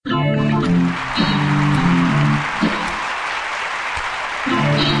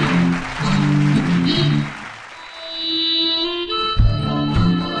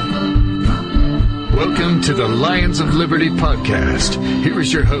to the Lions of Liberty podcast. Here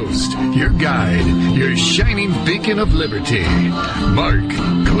is your host, your guide, your shining beacon of liberty, Mark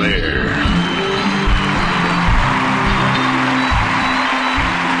Claire.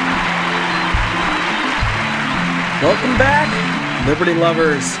 Welcome back, Liberty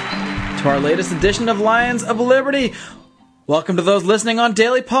lovers, to our latest edition of Lions of Liberty. Welcome to those listening on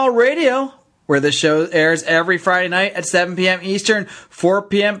Daily Paul Radio, where this show airs every Friday night at 7 p.m. Eastern, 4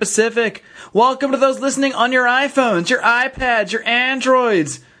 p.m. Pacific. Welcome to those listening on your iPhones, your iPads, your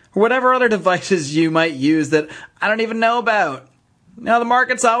Androids, or whatever other devices you might use that I don't even know about. Now, the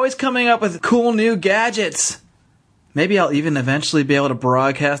market's always coming up with cool new gadgets. Maybe I'll even eventually be able to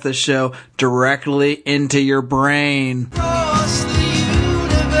broadcast this show directly into your brain.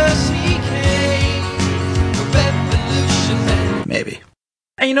 Maybe.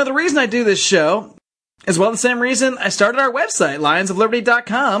 And you know, the reason I do this show is, well, the same reason I started our website,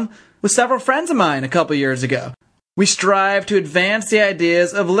 lionsofliberty.com, with several friends of mine a couple years ago. We strive to advance the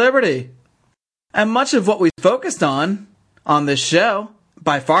ideas of liberty. And much of what we focused on this show,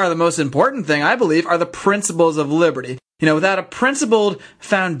 by far the most important thing, I believe, are the principles of liberty. You know, without a principled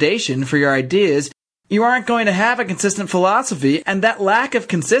foundation for your ideas, you aren't going to have a consistent philosophy, and that lack of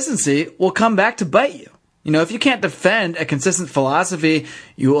consistency will come back to bite you. You know, if you can't defend a consistent philosophy,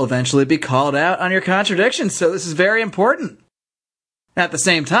 you will eventually be called out on your contradictions, so this is very important. At the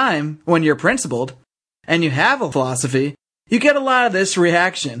same time, when you're principled, and you have a philosophy, you get a lot of this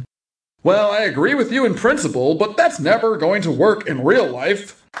reaction. Well, I agree with you in principle, but that's never going to work in real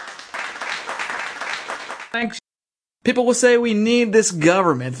life. Thanks. People will say we need this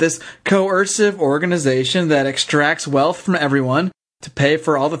government, this coercive organization that extracts wealth from everyone to pay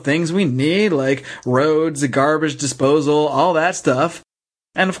for all the things we need, like roads, garbage disposal, all that stuff.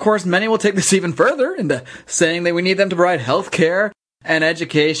 And of course, many will take this even further into saying that we need them to provide health care and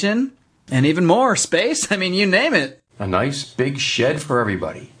education and even more, space. I mean, you name it. A nice big shed for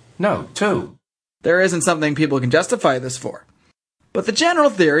everybody. No, two. There isn't something people can justify this for. But the general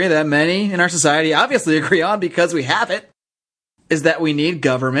theory that many in our society obviously agree on because we have it is that we need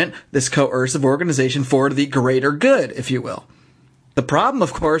government, this coercive organization, for the greater good, if you will. The problem,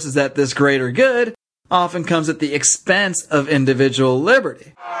 of course, is that this greater good often comes at the expense of individual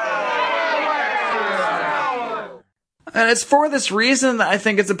liberty. And it's for this reason that I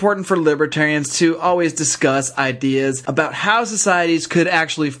think it's important for libertarians to always discuss ideas about how societies could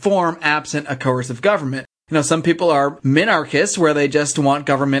actually form absent a coercive government. You know, some people are minarchists, where they just want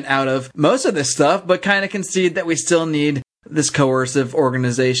government out of most of this stuff, but kind of concede that we still need this coercive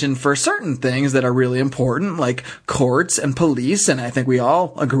organization for certain things that are really important, like courts and police, and I think we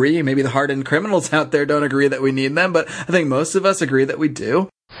all agree. Maybe the hardened criminals out there don't agree that we need them, but I think most of us agree that we do.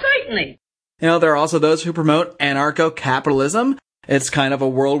 Certainly. You know, there are also those who promote anarcho-capitalism. It's kind of a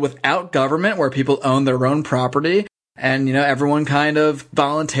world without government where people own their own property. And, you know, everyone kind of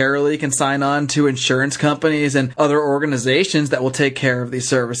voluntarily can sign on to insurance companies and other organizations that will take care of these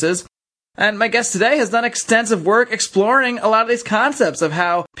services. And my guest today has done extensive work exploring a lot of these concepts of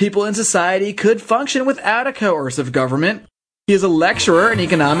how people in society could function without a coercive government. He is a lecturer in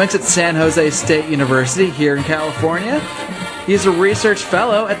economics at San Jose State University here in California. He is a research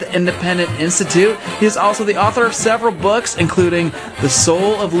fellow at the Independent Institute. He is also the author of several books, including The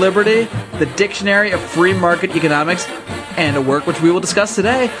Soul of Liberty, The Dictionary of Free Market Economics, and a work which we will discuss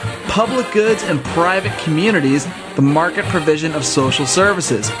today, Public Goods and Private Communities, The Market Provision of Social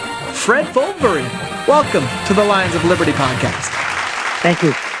Services. Fred Foldvary, welcome to the Lions of Liberty podcast. Thank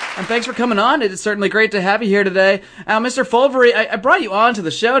you. And thanks for coming on. It is certainly great to have you here today. Mr. Foldvary, I brought you on to the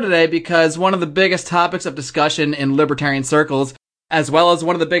show today because one of the biggest topics of discussion in libertarian circles, as well as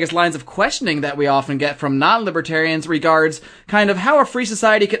one of the biggest lines of questioning that we often get from non-libertarians, regards kind of how a free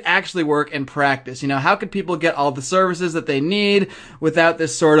society could actually work in practice. You know, how could people get all the services that they need without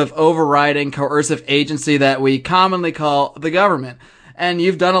this sort of overriding coercive agency that we commonly call the government? And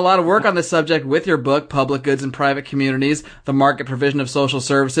you've done a lot of work on this subject with your book, Public Goods and Private Communities, The Market Provision of Social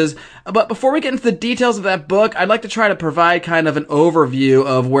Services. But before we get into the details of that book, I'd like to try to provide kind of an overview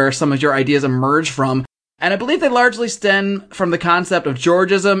of where some of your ideas emerge from. And I believe they largely stem from the concept of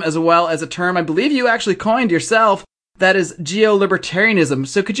Georgism, as well as a term I believe you actually coined yourself, that is geolibertarianism.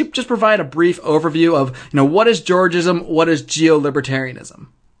 So could you just provide a brief overview of, you know, what is Georgism, what is geolibertarianism?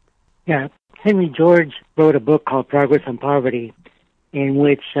 Yeah, Henry George wrote a book called Progress and Poverty, in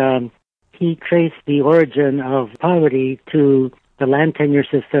which he traced the origin of poverty to the land tenure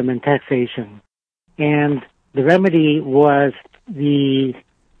system and taxation. And the remedy was the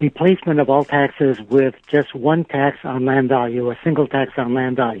replacement of all taxes with just one tax on land value, a single tax on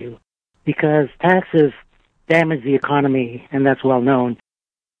land value, because taxes damage the economy, and that's well known.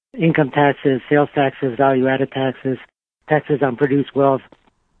 income taxes, sales taxes, value-added taxes, taxes on produced wealth,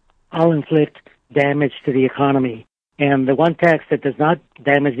 all inflict damage to the economy. And the one tax that does not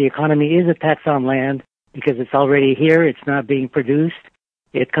damage the economy is a tax on land, because it's already here, it's not being produced.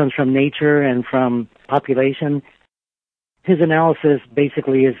 It comes from nature and from population. His analysis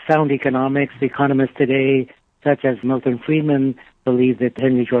basically is sound economics. The economists today, such as Milton Friedman, believe that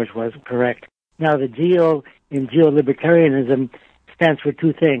Henry George was correct. Now, the geo in geolibertarianism stands for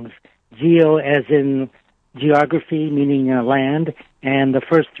two things. Geo as in geography, meaning land, and the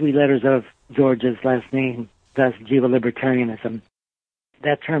first three letters of George's last name, thus geolibertarianism.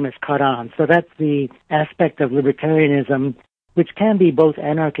 That term is caught on. So that's the aspect of libertarianism, which can be both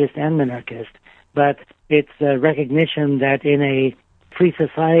anarchist and minarchist, but it's a recognition that in a free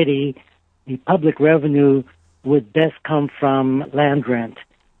society, the public revenue would best come from land rent,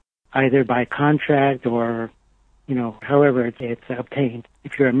 either by contract or, however it's obtained.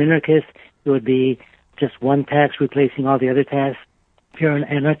 If you're a minarchist, it would be just one tax replacing all the other taxes. If you're an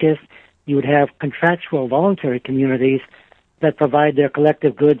anarchist, you would have contractual voluntary communities that provide their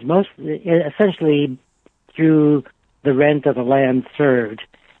collective goods essentially through the rent of the land served.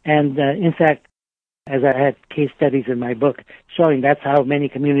 And in fact, as I had case studies in my book showing that's how many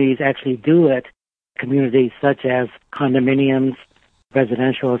communities actually do it, communities such as condominiums,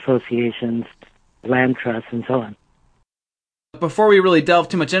 residential associations, land trusts, and so on. Before we really delve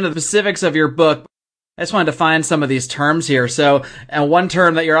too much into the specifics of your book, I just wanted to find some of these terms here. So, one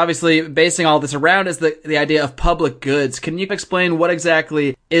term that you're obviously basing all this around is the idea of public goods. Can you explain what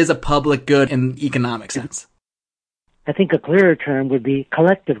exactly is a public good in economic sense? I think a clearer term would be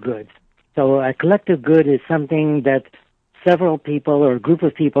collective goods. So a collective good is something that several people or a group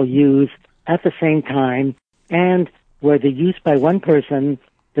of people use at the same time, and where the use by one person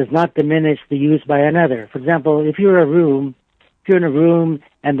does not diminish the use by another. For example, if you're in a room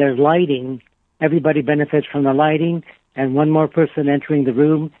and there's lighting, everybody benefits from the lighting, and one more person entering the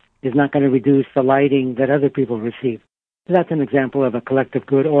room is not going to reduce the lighting that other people receive. So that's an example of a collective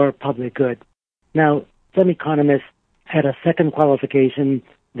good or public good. Now, some economists had a second qualification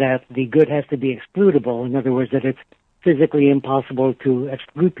that the good has to be excludable. In other words, that it's physically impossible to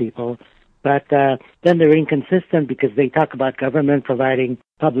exclude people. But then they're inconsistent because they talk about government providing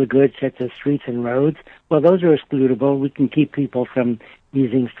public goods such as streets and roads. Well, those are excludable. We can keep people from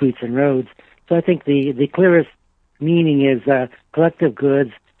using streets and roads. So I think the clearest meaning is collective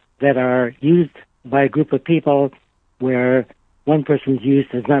goods that are used by a group of people where one person's use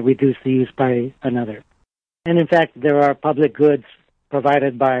does not reduce the use by another. And in fact, there are public goods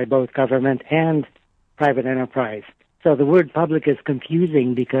provided by both government and private enterprise. So the word public is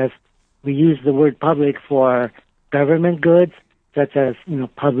confusing because we use the word public for government goods, such as,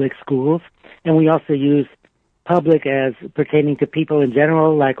 public schools, and we also use public as pertaining to people in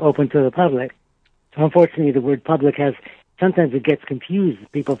general, like open to the public. So unfortunately, the word public sometimes it gets confused.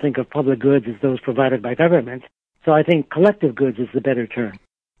 People think of public goods as those provided by government. So I think collective goods is the better term.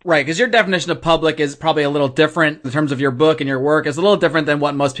 Right, because your definition of public is probably a little different in terms of your book and your work. It's a little different than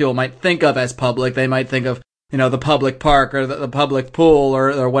what most people might think of as public. They might think of, the public park or the public pool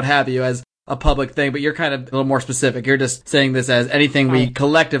or what have you as a public thing, but you're kind of a little more specific. You're just saying this as anything we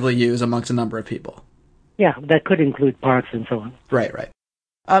collectively use amongst a number of people. Yeah, that could include parks and so on. Right.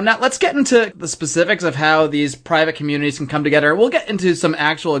 Now, let's get into the specifics of how these private communities can come together. We'll get into some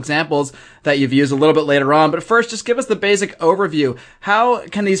actual examples that you've used a little bit later on, but first, just give us the basic overview. How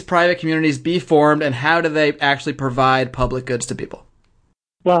can these private communities be formed, and how do they actually provide public goods to people?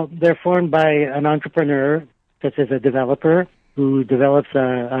 Well, they're formed by an entrepreneur, such as a developer, who develops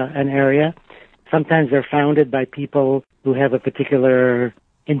an area. Sometimes they're founded by people who have a particular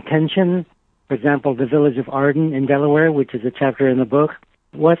intention. For example, the village of Arden in Delaware, which is a chapter in the book,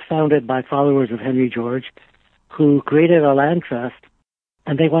 was founded by followers of Henry George, who created a land trust,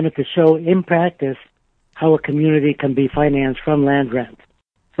 and they wanted to show in practice how a community can be financed from land rent.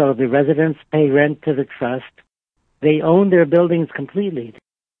 So the residents pay rent to the trust. They own their buildings completely,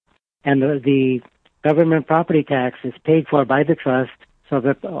 and the government property tax is paid for by the trust, so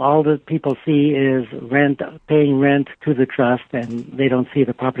that all the people see is paying rent to the trust, and they don't see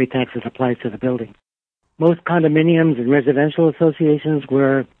the property taxes applied to the building. Most condominiums and residential associations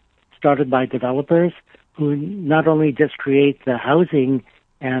were started by developers who not only just create the housing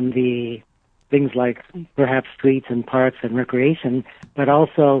and the things like perhaps streets and parks and recreation, but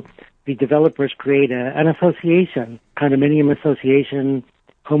also the developers create an association, condominium association,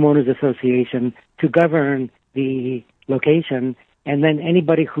 homeowners association, to govern the location, and then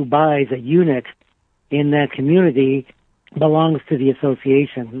anybody who buys a unit in that community belongs to the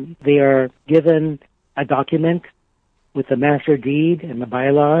association. They are given a document with the master deed and the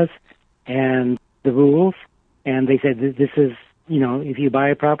bylaws and the rules. And they said, this is, if you buy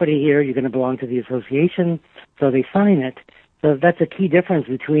a property here, you're going to belong to the association. So they sign it. So that's a key difference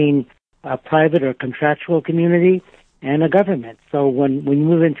between a private or contractual community and a government. So when you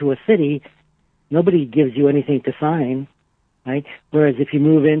move into a city, nobody gives you anything to sign, right? Whereas if you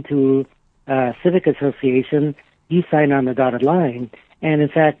move into a civic association, you sign on the dotted line. And in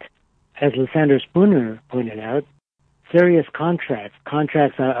fact, as Lysander Spooner pointed out, serious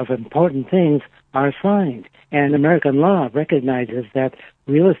contracts of important things are signed. And American law recognizes that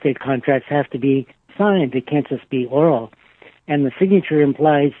real estate contracts have to be signed. They can't just be oral. And the signature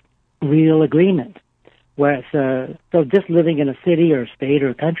implies real agreement. Whereas, so just living in a city or state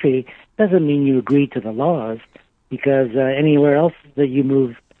or country doesn't mean you agree to the laws, because anywhere else that you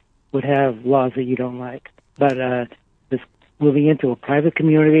move would have laws that you don't like. But this moving into a private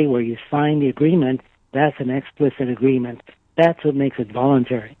community where you sign the agreement, that's an explicit agreement. That's what makes it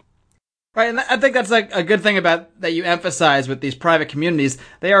voluntary. Right, and I think that's like a good thing about that you emphasize with these private communities.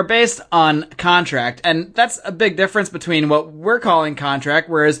 They are based on contract, and that's a big difference between what we're calling contract,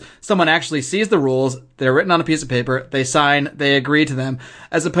 whereas someone actually sees the rules, they're written on a piece of paper, they sign, they agree to them,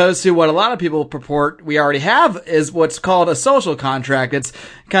 as opposed to what a lot of people purport we already have is what's called a social contract. It's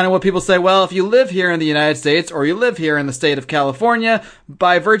kind of what people say, well, if you live here in the United States or you live here in the state of California,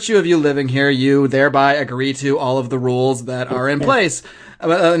 by virtue of you living here, you thereby agree to all of the rules that are in place.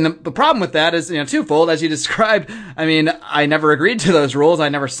 And the problem with that is, twofold, as you described. I mean, I never agreed to those rules. I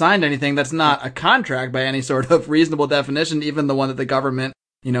never signed anything. That's not a contract by any sort of reasonable definition, even the one that the government,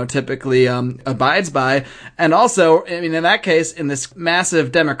 typically abides by. And also, I mean, in that case, in this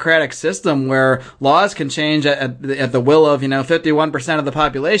massive democratic system where laws can change at the will of, 51% of the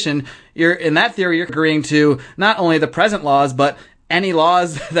population, in that theory, you're agreeing to not only the present laws, but any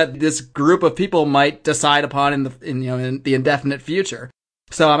laws that this group of people might decide upon in the indefinite future.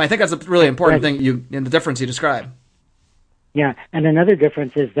 So I think that's a really important thing in the difference you describe. Yeah, and another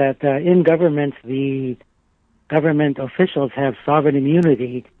difference is that in government, the government officials have sovereign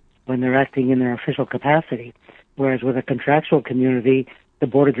immunity when they're acting in their official capacity, whereas with a contractual community, the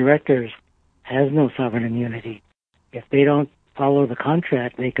board of directors has no sovereign immunity. If they don't follow the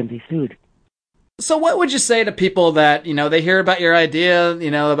contract, they can be sued. So what would you say to people that, they hear about your idea,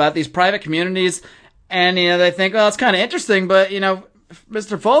 about these private communities, and, they think, well, it's kind of interesting, but,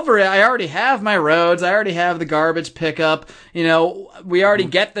 Mr. Foldvary, I already have my roads. I already have the garbage pickup. We already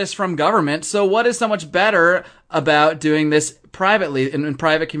get this from government. So what is so much better about doing this privately in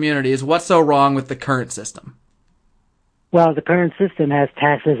private communities? What's so wrong with the current system? Well, the current system has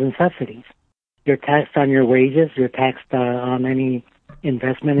taxes and subsidies. You're taxed on your wages. You're taxed on any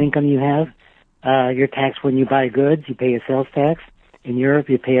investment income you have. You're taxed when you buy goods. You pay a sales tax. In Europe,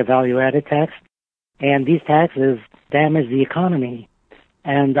 you pay a value-added tax. And these taxes damage the economy.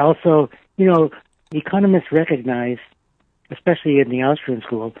 And also, economists recognize, especially in the Austrian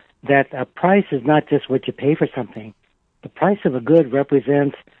school, that a price is not just what you pay for something. The price of a good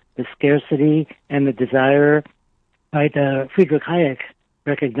represents the scarcity and the desire. Right? Friedrich Hayek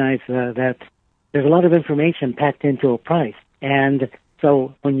recognized that there's a lot of information packed into a price. And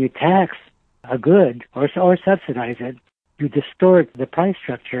so when you tax a good or subsidize it, you distort the price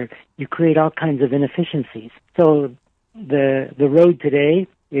structure. You create all kinds of inefficiencies. So the road today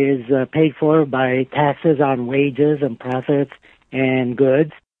is paid for by taxes on wages and profits and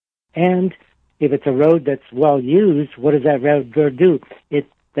goods. And if it's a road that's well used, what does that road do?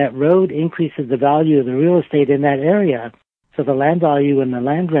 That road increases the value of the real estate in that area. So the land value and the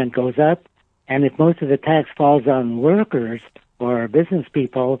land rent goes up. And if most of the tax falls on workers or business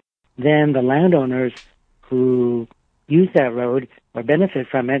people, then the landowners who use that road or benefit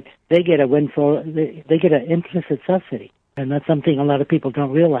from it, they get a windfall, they get an implicit subsidy. And that's something a lot of people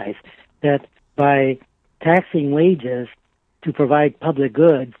don't realize, that by taxing wages to provide public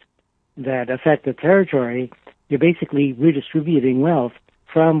goods that affect the territory, you're basically redistributing wealth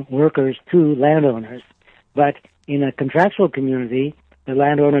from workers to landowners. But in a contractual community, the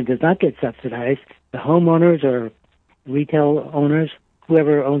landowner does not get subsidized. The homeowners or retail owners,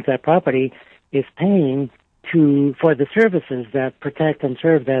 whoever owns that property, is paying for the services that protect and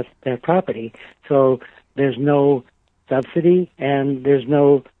serve that property. So there's no subsidy and there's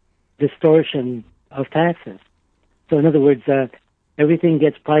no distortion of taxes. So in other words, everything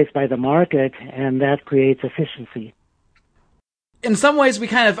gets priced by the market, and that creates efficiency. in some ways, we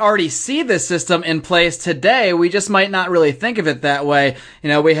kind of already see this system in place today. We just might not really think of it that way.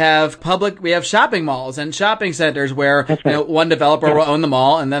 We have shopping malls and shopping centers where, right. One developer will own the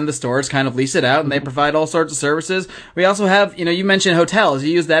mall and then the stores kind of lease it out and they provide all sorts of services. We also have, you mentioned hotels.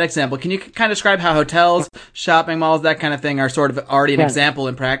 You used that example. Can you kind of describe how hotels, shopping malls, that kind of thing are sort of already an example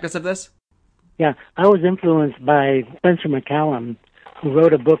in practice of this? Yeah, I was influenced by Spencer McCallum, who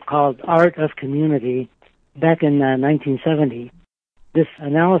wrote a book called Art of Community back in 1970. This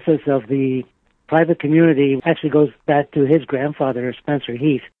analysis of the private community actually goes back to his grandfather, Spencer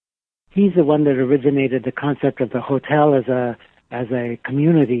Heath. He's the one that originated the concept of the hotel as a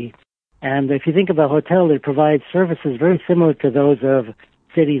community. And if you think of a hotel, it provides services very similar to those of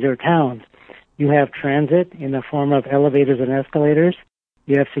cities or towns. You have transit in the form of elevators and escalators.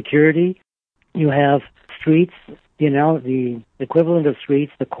 You have security. You have streets, the equivalent of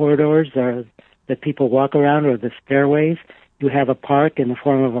streets, the corridors that people walk around, or the stairways. You have a park in the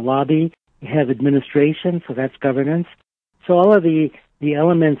form of a lobby. You have administration, so that's governance. So all of the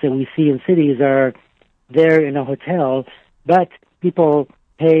elements that we see in cities are there in a hotel, but people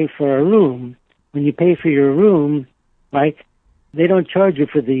pay for a room. When you pay for your room, right, they don't charge you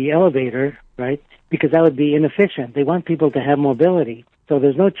for the elevator, right, because that would be inefficient. They want people to have mobility. So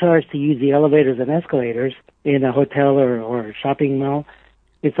there's no charge to use the elevators and escalators in a hotel or a shopping mall.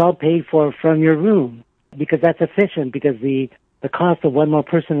 It's all paid for from your room, because that's efficient, because the cost of one more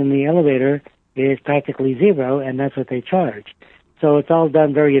person in the elevator is practically zero, and that's what they charge. So it's all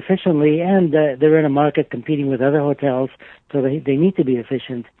done very efficiently, and they're in a market competing with other hotels, so they need to be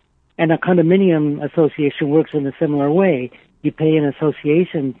efficient. And a condominium association works in a similar way. You pay an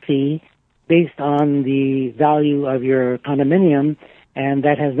association fee based on the value of your condominium, and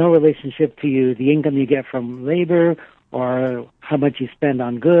that has no relationship to the income you get from labor, or how much you spend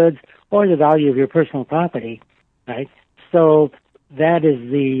on goods, or the value of your personal property, right? So that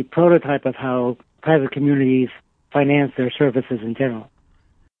is the prototype of how private communities finance their services in general.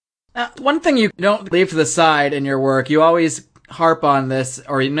 Now, one thing you don't leave to the side in your work, you always harp on this,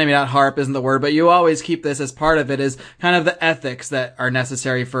 or maybe not harp isn't the word, but you always keep this as part of it, is kind of the ethics that are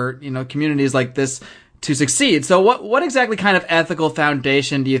necessary for, communities like this to succeed. So what exactly kind of ethical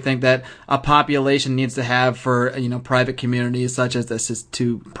foundation do you think that a population needs to have for, private communities such as this is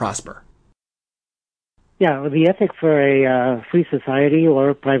to prosper? Yeah, well, the ethic for a free society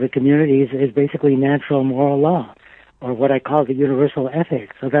or private communities is basically natural moral law, or what I call the universal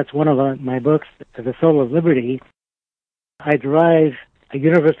ethic. So that's one of my books, The Soul of Liberty. I derive a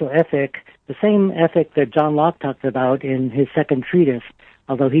universal ethic, the same ethic that John Locke talked about in his second treatise,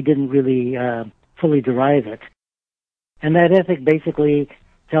 although he didn't really fully derive it. And that ethic basically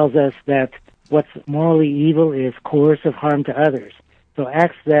tells us that what's morally evil is coercive harm to others. So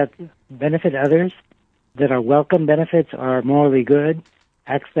acts that benefit others, that are welcome benefits, are morally good.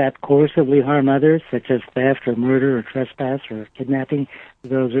 Acts that coercively harm others, such as theft or murder or trespass or kidnapping,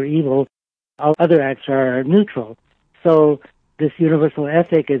 those are evil. All other acts are neutral. So this universal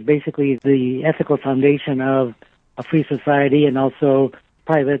ethic is basically the ethical foundation of a free society and also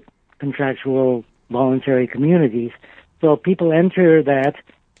private, contractual, voluntary communities. So people enter that.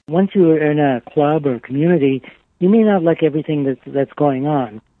 Once you are in a club or community, you may not like everything that's going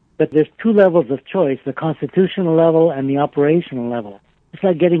on. But there's two levels of choice, the constitutional level and the operational level. It's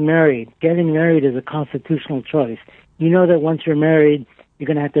like getting married. Getting married is a constitutional choice. You know that once you're married, you're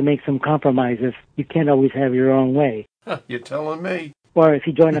going to have to make some compromises. You can't always have your own way. You're telling me. Or if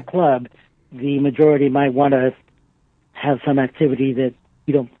you join a club, the majority might want to have some activity that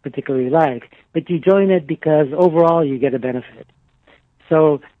you don't particularly like. But you join it because overall you get a benefit.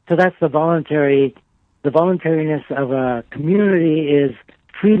 So that's the voluntariness of a community is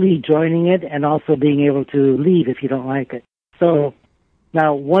freely joining it and also being able to leave if you don't like it. So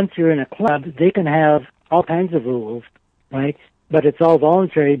now once you're in a club, they can have all kinds of rules, right? But it's all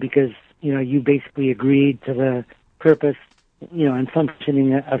voluntary because, you basically agreed to the purpose, and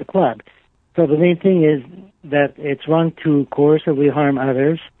functioning of the club. So the main thing is that it's wrong to coercively harm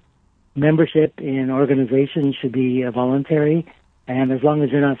others. Membership in organizations should be voluntary, and as long as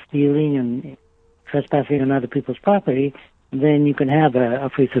you're not stealing and trespassing on other people's property, then you can have a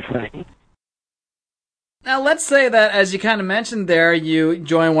free society. Now, let's say that, as you kind of mentioned there, you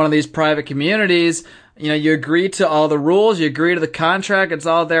join one of these private communities, you agree to all the rules, you agree to the contract, it's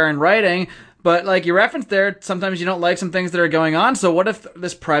all there in writing, but like you referenced there, sometimes you don't like some things that are going on. So what if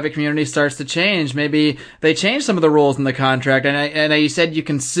this private community starts to change? Maybe they change some of the rules in the contract, and you said you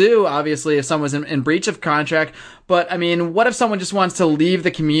can sue, obviously, if someone's in breach of contract, But, I mean, what if someone just wants to leave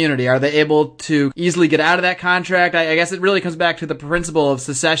the community? Are they able to easily get out of that contract? I guess it really comes back to the principle of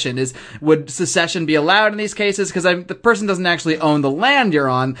secession. Would secession be allowed in these cases? Because the person doesn't actually own the land you're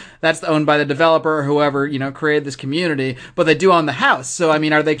on. That's owned by the developer or whoever, created this community. But they do own the house. So, I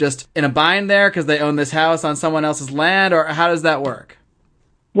mean, are they just in a bind there because they own this house on someone else's land? Or how does that work?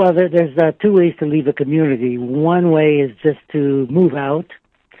 Well, there's two ways to leave a community. One way is just to move out,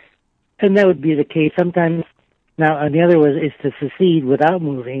 and that would be the case sometimes. Now, and the other way is to secede without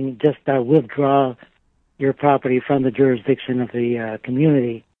moving, just withdraw your property from the jurisdiction of the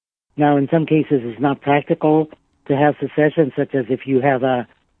community. Now, in some cases, it's not practical to have secession, such as if you have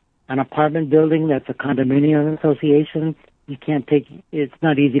an apartment building that's a condominium association. It's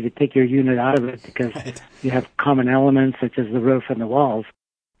not easy to take your unit out of it because you have common elements such as the roof and the walls.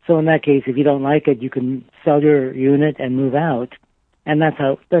 So in that case, if you don't like it, you can sell your unit and move out. And that's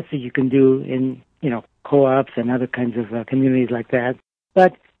what you can do in, co-ops and other kinds of communities like that.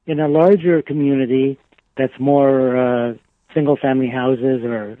 But in a larger community that's more single-family houses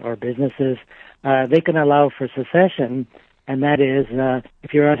or businesses, they can allow for secession, and that is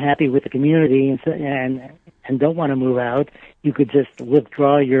if you're unhappy with the community and don't want to move out, you could just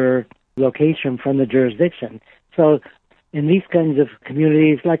withdraw your location from the jurisdiction. So in these kinds of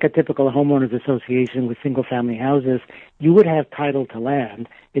communities, like a typical homeowners association with single-family houses, you would have title to land.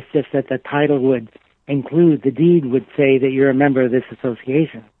 It's just that the title would include, the deed would say that you're a member of this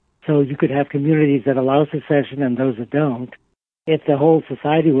association. So you could have communities that allow secession and those that don't. If the whole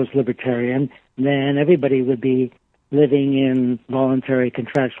society was libertarian, then everybody would be living in voluntary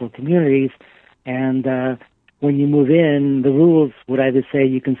contractual communities, and when you move in, the rules would either say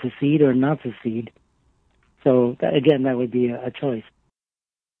you can secede or not secede. So, again, that would be a choice.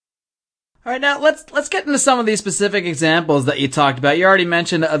 All right, now let's get into some of these specific examples that you talked about. You already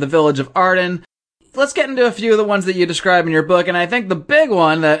mentioned the village of Arden. Let's get into a few of the ones that you describe in your book, and I think the big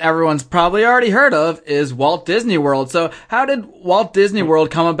one that everyone's probably already heard of is Walt Disney World. So how did Walt Disney World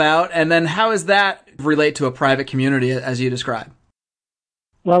come about, and then how does that relate to a private community as you describe?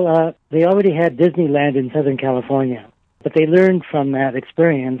 Well, they already had Disneyland in Southern California, but they learned from that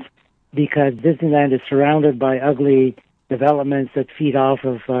experience because Disneyland is surrounded by ugly developments that feed off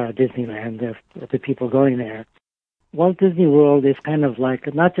of Disneyland, the people going there. Walt Disney World is kind of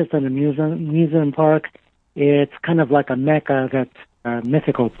like not just an amusement park, it's kind of like a Mecca that's a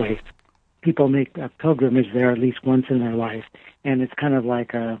mythical place. People make a pilgrimage there at least once in their life, and it's kind of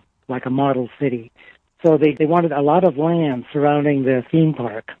like a model city. So they wanted a lot of land surrounding the theme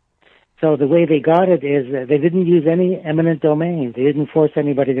park. So the way they got it is that they didn't use any eminent domain. They didn't force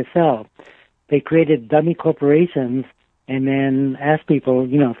anybody to sell. They created dummy corporations and then asked people,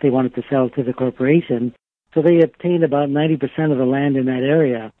 if they wanted to sell to the corporation. So they obtained about 90% of the land in that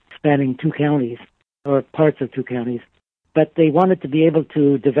area, spanning 2 counties, or parts of 2 counties. But they wanted to be able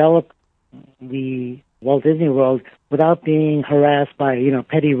to develop the Walt Disney World without being harassed by,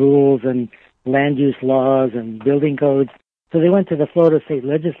 petty rules and land use laws and building codes. So they went to the Florida State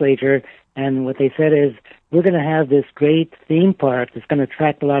Legislature, and what they said is, we're going to have this great theme park that's going to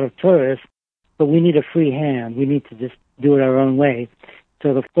attract a lot of tourists, but we need a free hand. We need to just do it our own way.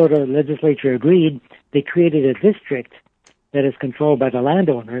 So the Florida Legislature agreed. They created a district that is controlled by the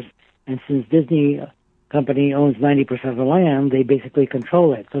landowners, and since Disney Company owns 90% of the land, they basically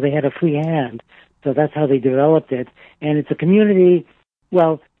control it. So they had a free hand. So that's how they developed it. And it's a community,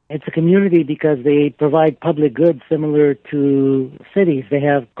 it's a community because they provide public goods similar to cities. They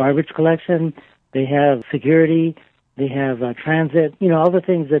have garbage collection, they have security, they have transit, all the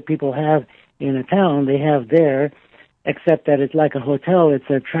things that people have in a town, they have there, except that it's like a hotel. It's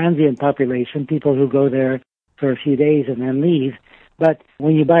a transient population, people who go there for a few days and then leave. But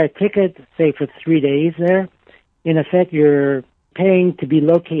when you buy a ticket, say for 3 days there, in effect you're paying to be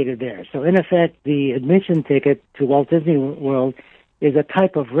located there. So in effect, the admission ticket to Walt Disney World is a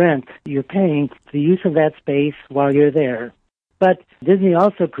type of rent. You're paying for the use of that space while you're there. But Disney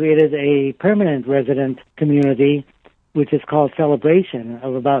also created a permanent resident community, which is called Celebration,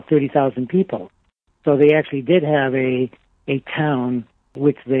 of about 30,000 people. So they actually did have a town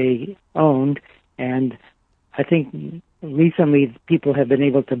which they owned, and I think recently people have been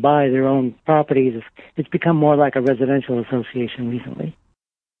able to buy their own properties. It's become more like a residential association recently.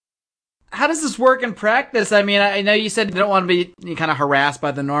 How does this work in practice? I mean, I know you said you don't want to be kind of harassed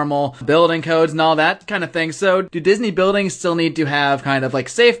by the normal building codes and all that kind of thing. So do Disney buildings still need to have kind of like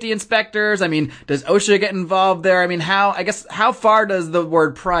safety inspectors? I mean, does OSHA get involved there? I mean, how far does the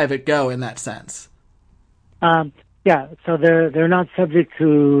word private go in that sense? So they're not subject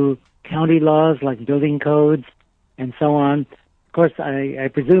to county laws like building codes and so on. Of course, I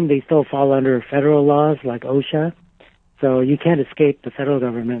presume they still fall under federal laws like OSHA. So you can't escape the federal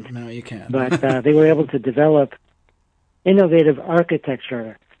government. No, you can't. But they were able to develop innovative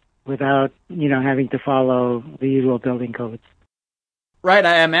architecture without, having to follow the usual building codes. Right,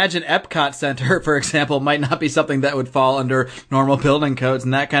 I imagine Epcot Center, for example, might not be something that would fall under normal building codes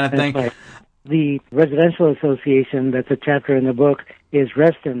and that kind of thing. That's right. The residential association that's a chapter in the book is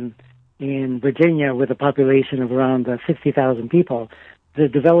Reston in Virginia with a population of around 60,000 people. The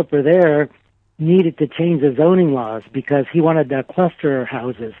developer there needed to change the zoning laws because he wanted cluster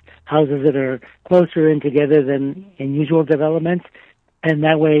houses that are closer in together than in usual developments, and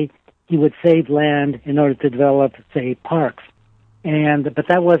that way he would save land in order to develop, say, parks. But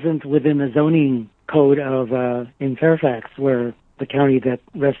that wasn't within the zoning code of in Fairfax, where the county that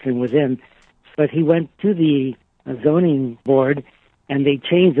Reston was in. But he went to the zoning board, and they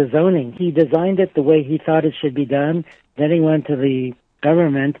changed the zoning. He designed it the way he thought it should be done. Then he went to the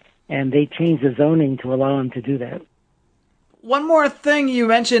government, and they changed the zoning to allow him to do that. One more thing you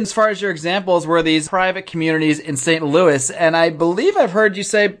mentioned as far as your examples were these private communities in St. Louis, and I believe I've heard you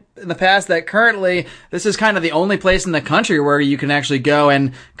say in the past that currently this is kind of the only place in the country where you can actually go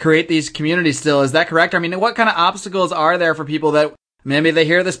and create these communities still. Is that correct? I mean, what kind of obstacles are there for people that maybe they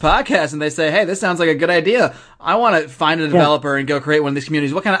hear this podcast and they say, hey, this sounds like a good idea. I want to find a developer and go create one of these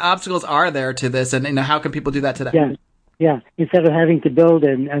communities. What kind of obstacles are there to this, and how can people do that today? Yeah. Instead of having to build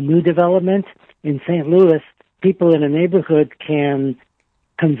a new development in St. Louis, people in a neighborhood can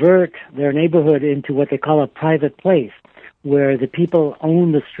convert their neighborhood into what they call a private place, where the people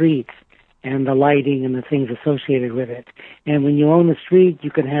own the streets and the lighting and the things associated with it. And when you own the street,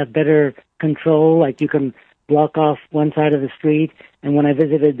 you can have better control, like you can block off one side of the street. And when I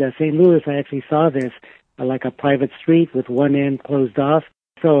visited St. Louis, I actually saw this, like a private street with one end closed off.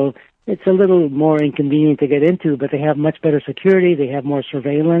 So it's a little more inconvenient to get into, but they have much better security, they have more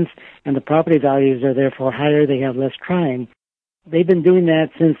surveillance, and the property values are therefore higher, they have less crime. They've been doing that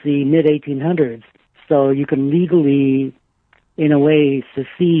since the mid-1800s, so you can legally, in a way,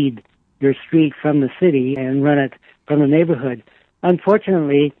 secede your street from the city and run it from the neighborhood.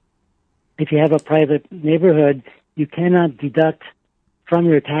 Unfortunately, if you have a private neighborhood, you cannot deduct from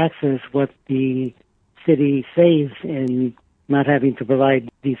your taxes what the city saves in not having to provide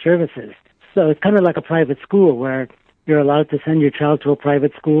these services. So it's kind of like a private school where you're allowed to send your child to a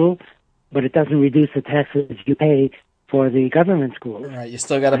private school, but it doesn't reduce the taxes you pay for the government school. Right, you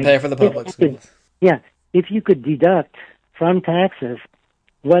still got to pay for the public schools. Yeah, if you could deduct from taxes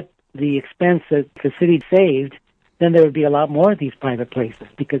what the expense that the city saved, then there would be a lot more of these private places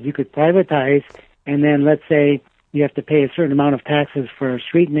because you could privatize, and then let's say you have to pay a certain amount of taxes for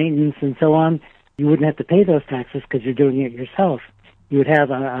street maintenance and so on. You wouldn't have to pay those taxes because you're doing it yourself. You would have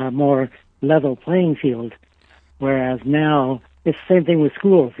a more level playing field, whereas now it's the same thing with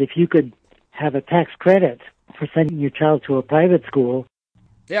schools. If you could have a tax credit for sending your child to a private school.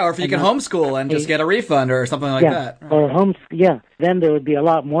 Yeah, or if you can homeschool and just get a refund or something like that. Right. Or then there would be a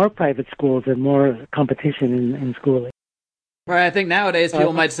lot more private schools and more competition in schooling. Right, I think nowadays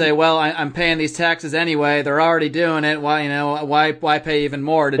people might say, well, I'm paying these taxes anyway. They're already doing it. Why pay even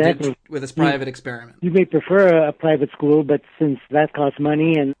more to do with this private experiment? You may prefer a private school, but since that costs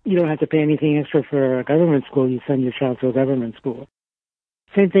money and you don't have to pay anything extra for a government school, you send your child to a government school.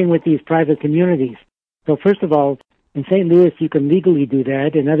 Same thing with these private communities. So first of all, in St. Louis, you can legally do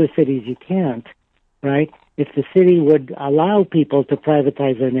that. In other cities, you can't, right? If the city would allow people to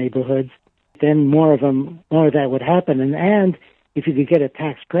privatize their neighborhoods, then more of that would happen. And if you could get a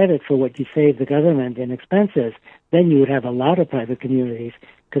tax credit for what you save the government in expenses, then you would have a lot of private communities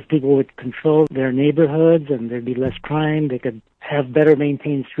because people would control their neighborhoods and there'd be less crime. They could have better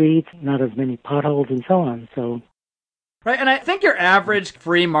maintained streets, not as many potholes and so on. So. Right, and I think your average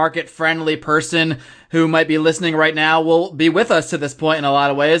free market friendly person who might be listening right now will be with us to this point in a lot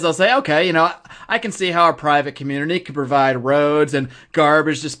of ways. They'll say, okay, I can see how a private community could provide roads and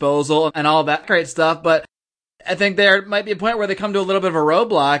garbage disposal and all that great stuff, but I think there might be a point where they come to a little bit of a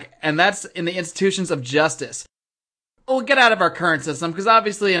roadblock, and that's in the institutions of justice. We'll get out of our current system, because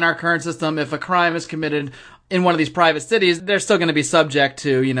obviously in our current system, if a crime is committed in one of these private cities, they're still going to be subject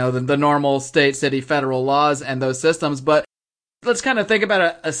to, the normal state, city, federal laws and those systems. But let's kind of think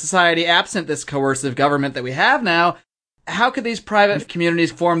about a society absent this coercive government that we have now. How could these private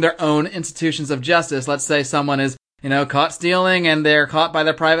communities form their own institutions of justice? Let's say someone is, caught stealing and they're caught by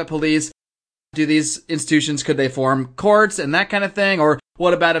the private police. Do these institutions, could they form courts and that kind of thing? Or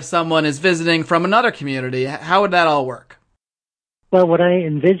what about if someone is visiting from another community? How would that all work? Well, what I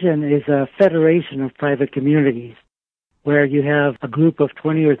envision is a federation of private communities where you have a group of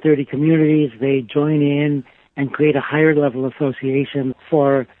 20 or 30 communities. They join in and create a higher level association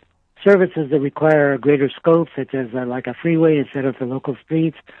for services that require a greater scope, such as like a freeway instead of the local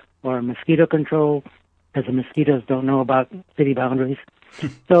streets, or mosquito control, because the mosquitoes don't know about city boundaries.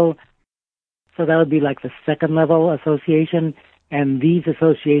 So that would be like the second level association, and these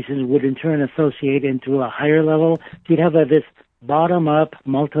associations would in turn associate into a higher level. So you'd have this bottom-up,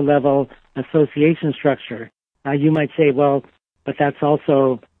 multi-level association structure. Now you might say, well, but that's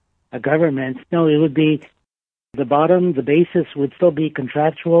also a government. No, it would be the bottom, the basis would still be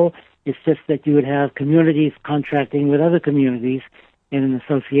contractual. It's just that you would have communities contracting with other communities in an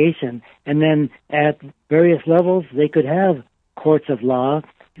association. And then at various levels, they could have courts of law.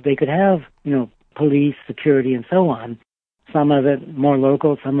 They could have, police, security, and so on. Some of it more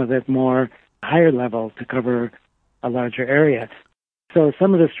local, some of it more higher level to cover a larger area. So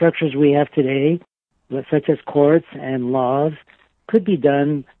some of the structures we have today, such as courts and laws, could be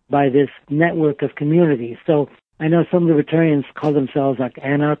done by this network of communities. So I know some libertarians call themselves like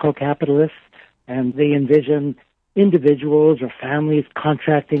anarcho-capitalists, and they envision individuals or families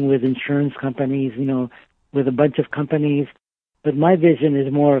contracting with insurance companies, with a bunch of companies. But my vision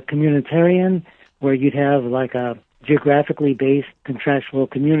is more communitarian, where you'd have like a geographically based contractual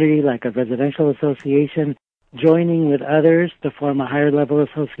community, like a residential association, joining with others to form a higher level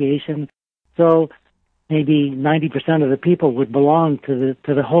association. So maybe 90% of the people would belong to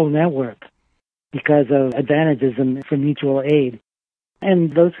the whole network because of advantages for mutual aid.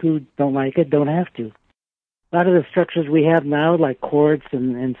 And those who don't like it don't have to. A lot of the structures we have now, like courts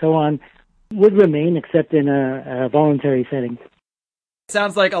and so on, would remain except in a voluntary setting.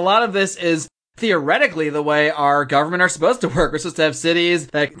 Sounds like a lot of this is theoretically the way our government are supposed to work. We're supposed to have cities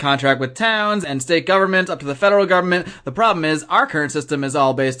that contract with towns and state governments up to the federal government. The problem is our current system is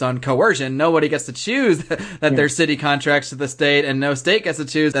all based on coercion. Nobody gets to choose that their city contracts to the state, and no state gets to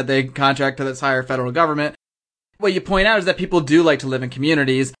choose that they contract to this higher federal government. What you point out is that people do like to live in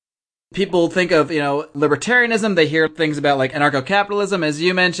communities. People think of, libertarianism. They hear things about like anarcho-capitalism, as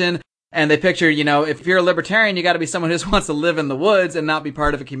you mentioned, and they picture, if you're a libertarian, you got to be someone who just wants to live in the woods and not be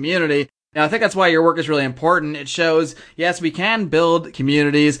part of a community. Now, I think that's why your work is really important. It shows, yes, we can build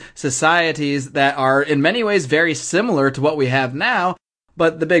communities, societies that are in many ways very similar to what we have now,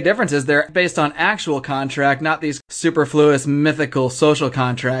 but the big difference is they're based on actual contract, not these superfluous, mythical social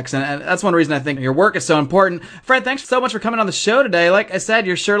contracts. And that's one reason I think your work is so important. Fred, thanks so much for coming on the show today. Like I said,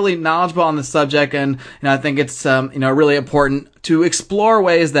 you're surely knowledgeable on the subject, and I think it's really important to explore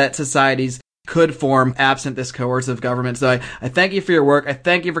ways that societies could form absent this coercive government. So I thank you for your work. I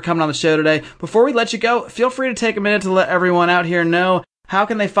thank you for coming on the show today. Before we let you go, feel free to take a minute to let everyone out here know how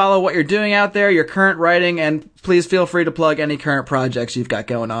can they follow what you're doing out there, your current writing, and please feel free to plug any current projects you've got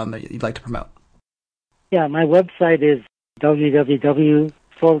going on that you'd like to promote. Yeah, my website is www.foldvary,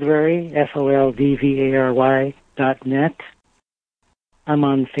 Foldvary.net. I'm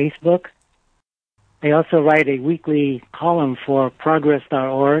on Facebook. I also write a weekly column for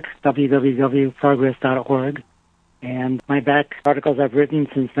progress.org, www.progress.org. And my back articles I've written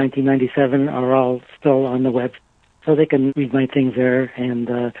since 1997 are all still on the web, so they can read my things there.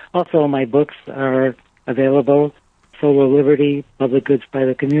 And also my books are available, Solo Liberty, Public Goods,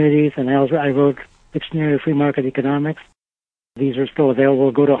 Private Communities, and I wrote Dictionary of Free Market Economics. These are still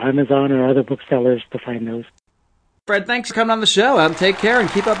available. Go to Amazon or other booksellers to find those. Fred, thanks for coming on the show. Take care and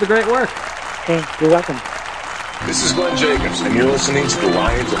keep up the great work. Okay, you're welcome. This is Glenn Jacobs, and you're listening to the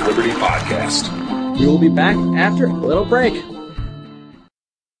Lions of Liberty podcast. We will be back after a little break.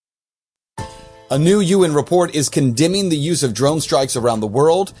 A new UN report is condemning the use of drone strikes around the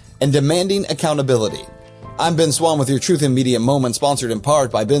world and demanding accountability. I'm Ben Swan with your Truth in Media Moment, sponsored in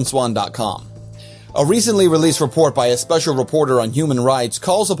part by benswan.com. A recently released report by a special reporter on human rights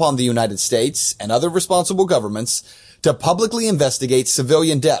calls upon the United States and other responsible governments to publicly investigate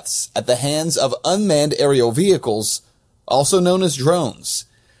civilian deaths at the hands of unmanned aerial vehicles, also known as drones.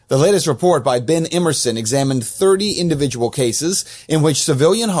 The latest report by Ben Emerson examined 30 individual cases in which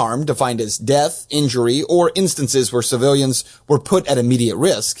civilian harm, defined as death, injury, or instances where civilians were put at immediate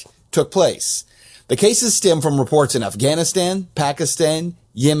risk, took place. The cases stem from reports in Afghanistan, Pakistan,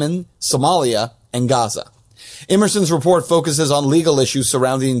 Yemen, Somalia, and Gaza. Emerson's report focuses on legal issues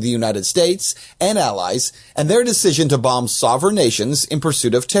surrounding the United States and allies and their decision to bomb sovereign nations in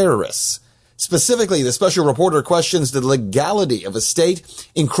pursuit of terrorists. Specifically, the special reporter questions the legality of a state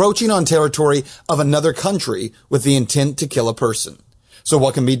encroaching on territory of another country with the intent to kill a person. So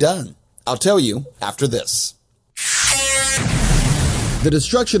what can be done? I'll tell you after this. The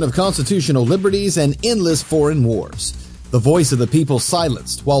destruction of constitutional liberties and endless foreign wars. The voice of the people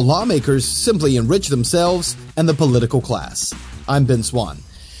silenced, while lawmakers simply enrich themselves and the political class. I'm Ben Swan.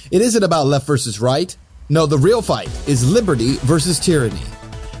 It isn't about left versus right. No, the real fight is liberty versus tyranny.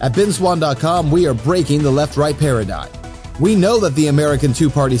 At BenSwan.com, we are breaking the left-right paradigm. We know that the American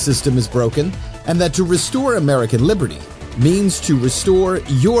two-party system is broken, and that to restore American liberty means to restore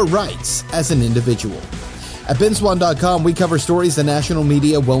your rights as an individual. At BenSwan.com, we cover stories the national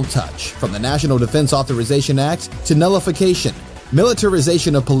media won't touch, from the National Defense Authorization Act to nullification,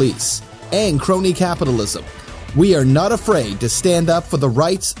 militarization of police, and crony capitalism. We are not afraid to stand up for the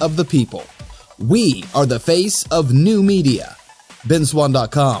rights of the people. We are the face of new media.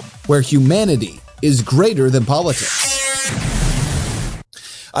 BenSwan.com, where humanity is greater than politics.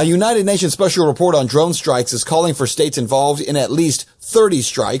 A United Nations special report on drone strikes is calling for states involved in at least 30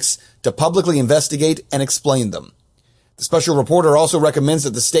 strikes to publicly investigate and explain them. The special reporter also recommends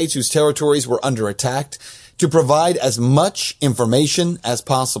that the states whose territories were under attack to provide as much information as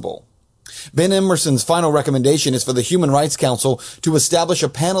possible. Ben Emerson's final recommendation is for the Human Rights Council to establish a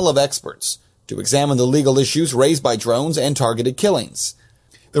panel of experts to examine the legal issues raised by drones and targeted killings.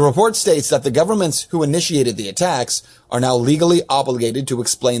 The report states that the governments who initiated the attacks are now legally obligated to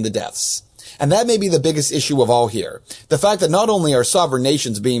explain the deaths. And that may be the biggest issue of all here. The fact that not only are sovereign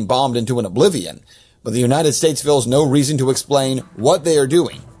nations being bombed into an oblivion, but the United States feels no reason to explain what they are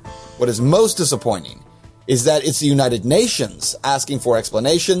doing. What is most disappointing is that it's the United Nations asking for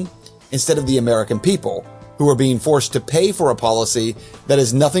explanation instead of the American people, who are being forced to pay for a policy that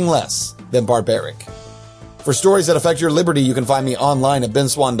is nothing less than barbaric. For stories that affect your liberty, you can find me online at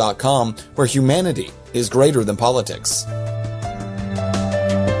BenSwan.com, where humanity is greater than politics.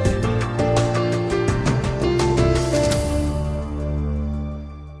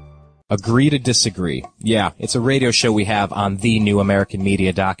 Agree to disagree. Yeah, it's a radio show we have on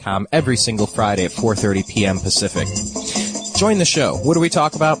thenewamericanmedia.com every single Friday at 4:30 p.m. Pacific. Join the show. What do we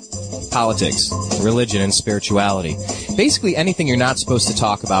talk about? Politics, religion, and spirituality. Basically anything you're not supposed to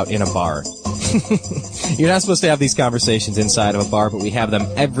talk about in a bar. You're not supposed to have these conversations inside of a bar, but we have them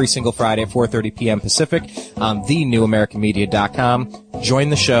every single Friday at 4:30 p.m. Pacific on thenewamericanmedia.com. Join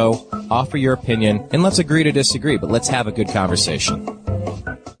the show, offer your opinion, and let's agree to disagree, but let's have a good conversation.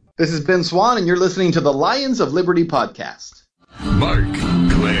 This is Ben Swan, and you're listening to the Lions of Liberty podcast. Mark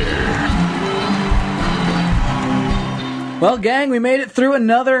Claire. Well, gang, we made it through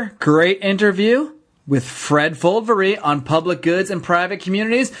another great interview with Fred Foldvary on public goods and private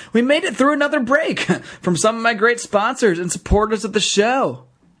communities. We made it through another break from some of my great sponsors and supporters of the show.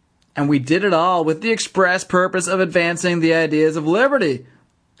 And we did it all with the express purpose of advancing the ideas of liberty.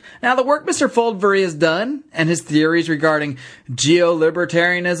 Now, the work Mr. Foldvary has done, and his theories regarding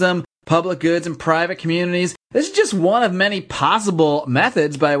geo-libertarianism, public goods, and private communities, this is just one of many possible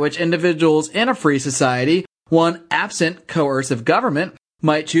methods by which individuals in a free society, one absent coercive government,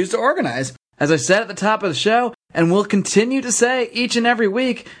 might choose to organize. As I said at the top of the show, and will continue to say each and every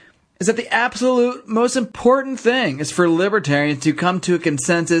week, is that the absolute most important thing is for libertarians to come to a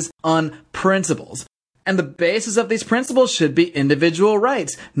consensus on principles. And the basis of these principles should be individual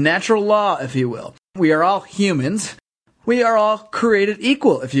rights, natural law, if you will. We are all humans. We are all created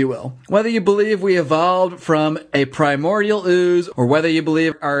equal, if you will. Whether you believe we evolved from a primordial ooze, or whether you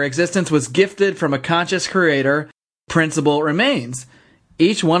believe our existence was gifted from a conscious creator, principle remains.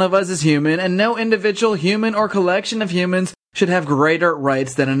 Each one of us is human, and no individual human or collection of humans should have greater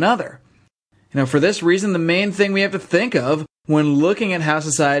rights than another. For this reason, the main thing we have to think of when looking at how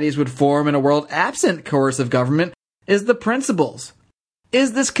societies would form in a world absent coercive government is the principles.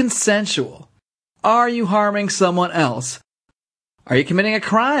 Is this consensual? Are you harming someone else? Are you committing a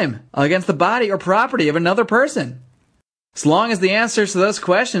crime against the body or property of another person? As long as the answers to those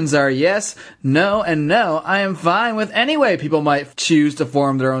questions are yes, no, and no, I am fine with any way people might choose to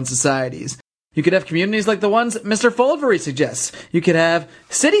form their own societies. You could have communities like the ones Mr. Foldvary suggests. You could have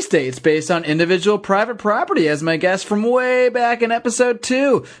city-states based on individual private property, as my guest from way back in episode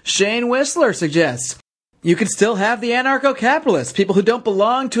 2, Shane Whistler, suggests. You could still have the anarcho-capitalists, people who don't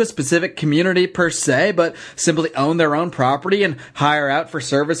belong to a specific community per se, but simply own their own property and hire out for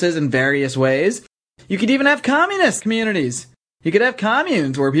services in various ways. You could even have communist communities. You could have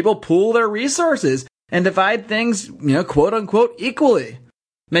communes where people pool their resources and divide things, quote-unquote, equally.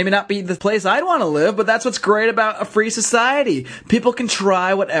 Maybe not be the place I'd want to live, but that's what's great about a free society. People can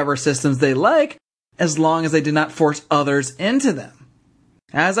try whatever systems they like, as long as they do not force others into them.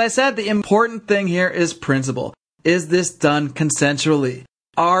 As I said, the important thing here is principle. Is this done consensually?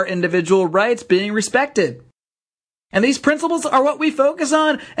 Are individual rights being respected? And these principles are what we focus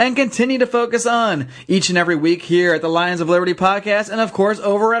on and continue to focus on each and every week here at the Lions of Liberty podcast, and of course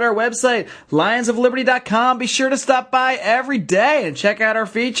over at our website, lionsofliberty.com. Be sure to stop by every day and check out our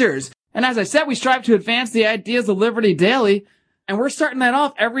features. And as I said, we strive to advance the ideas of liberty daily. And we're starting that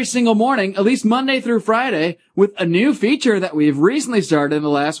off every single morning, at least Monday through Friday, with a new feature that we've recently started in the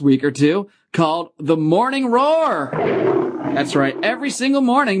last week or two called The Morning Roar. That's right. Every single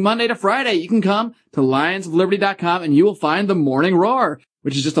morning, Monday to Friday, you can come to lionsofliberty.com and you will find The Morning Roar,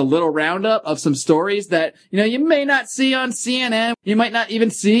 which is just a little roundup of some stories that, you may not see on CNN. You might not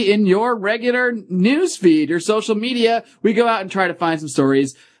even see in your regular news feed, your social media. We go out and try to find some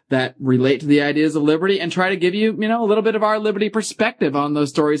stories that relate to the ideas of liberty and try to give you, a little bit of our liberty perspective on those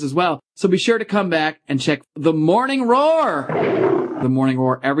stories as well. So be sure to come back and check The Morning Roar. The Morning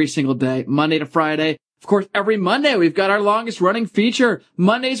Roar every single day, Monday to Friday. Of course, every Monday we've got our longest running feature,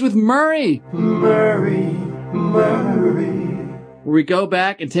 Mondays with Murray. Murray. Where we go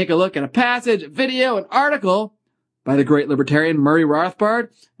back and take a look at a passage, a video, an article by the great libertarian Murray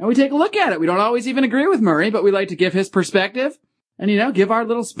Rothbard. And we take a look at it. We don't always even agree with Murray, but we like to give his perspective. And, give our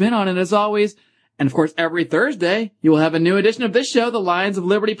little spin on it as always. And of course, every Thursday, you will have a new edition of this show, the Lions of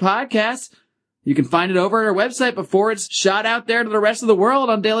Liberty podcast. You can find it over at our website before it's shot out there to the rest of the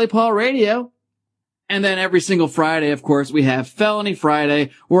world on Daily Paul Radio. And then every single Friday, of course, we have Felony Friday,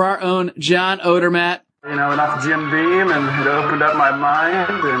 where our own John Odermatt, enough Jim Beam, and it opened up my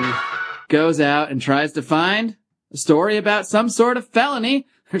mind, and goes out and tries to find a story about some sort of felony.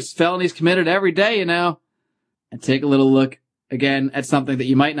 There's felonies committed every day, and take a little look again at something that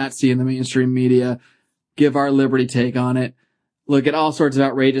you might not see in the mainstream media, give our liberty take on it, look at all sorts of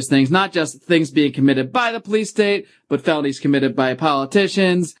outrageous things, not just things being committed by the police state, but felonies committed by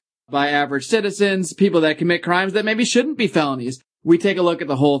politicians, by average citizens, people that commit crimes that maybe shouldn't be felonies. We take a look at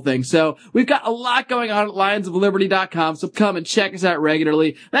the whole thing. So we've got a lot going on at lionsofliberty.com, so come and check us out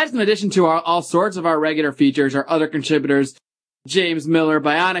regularly. That's in addition to all sorts of our regular features, our other contributors, James Miller,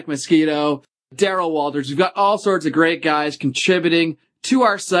 Bionic Mosquito, Daryl Walters. We've got all sorts of great guys contributing to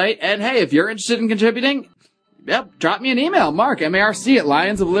our site. And hey, if you're interested in contributing, drop me an email, Mark, M-A-R-C, at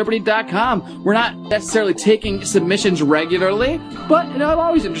lionsofliberty.com. We're not necessarily taking submissions regularly, but, I'm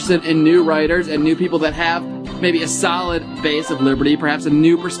always interested in new writers and new people that have maybe a solid base of liberty, perhaps a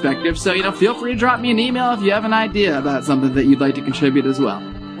new perspective. So, feel free to drop me an email if you have an idea about something that you'd like to contribute as well.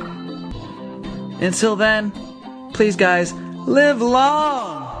 Until then, please, guys, live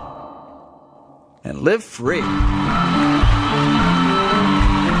long and live free. Head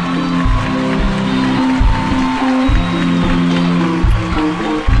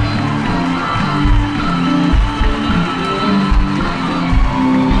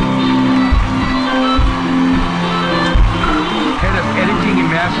of editing and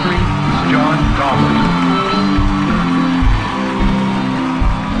mastering is John Goblin.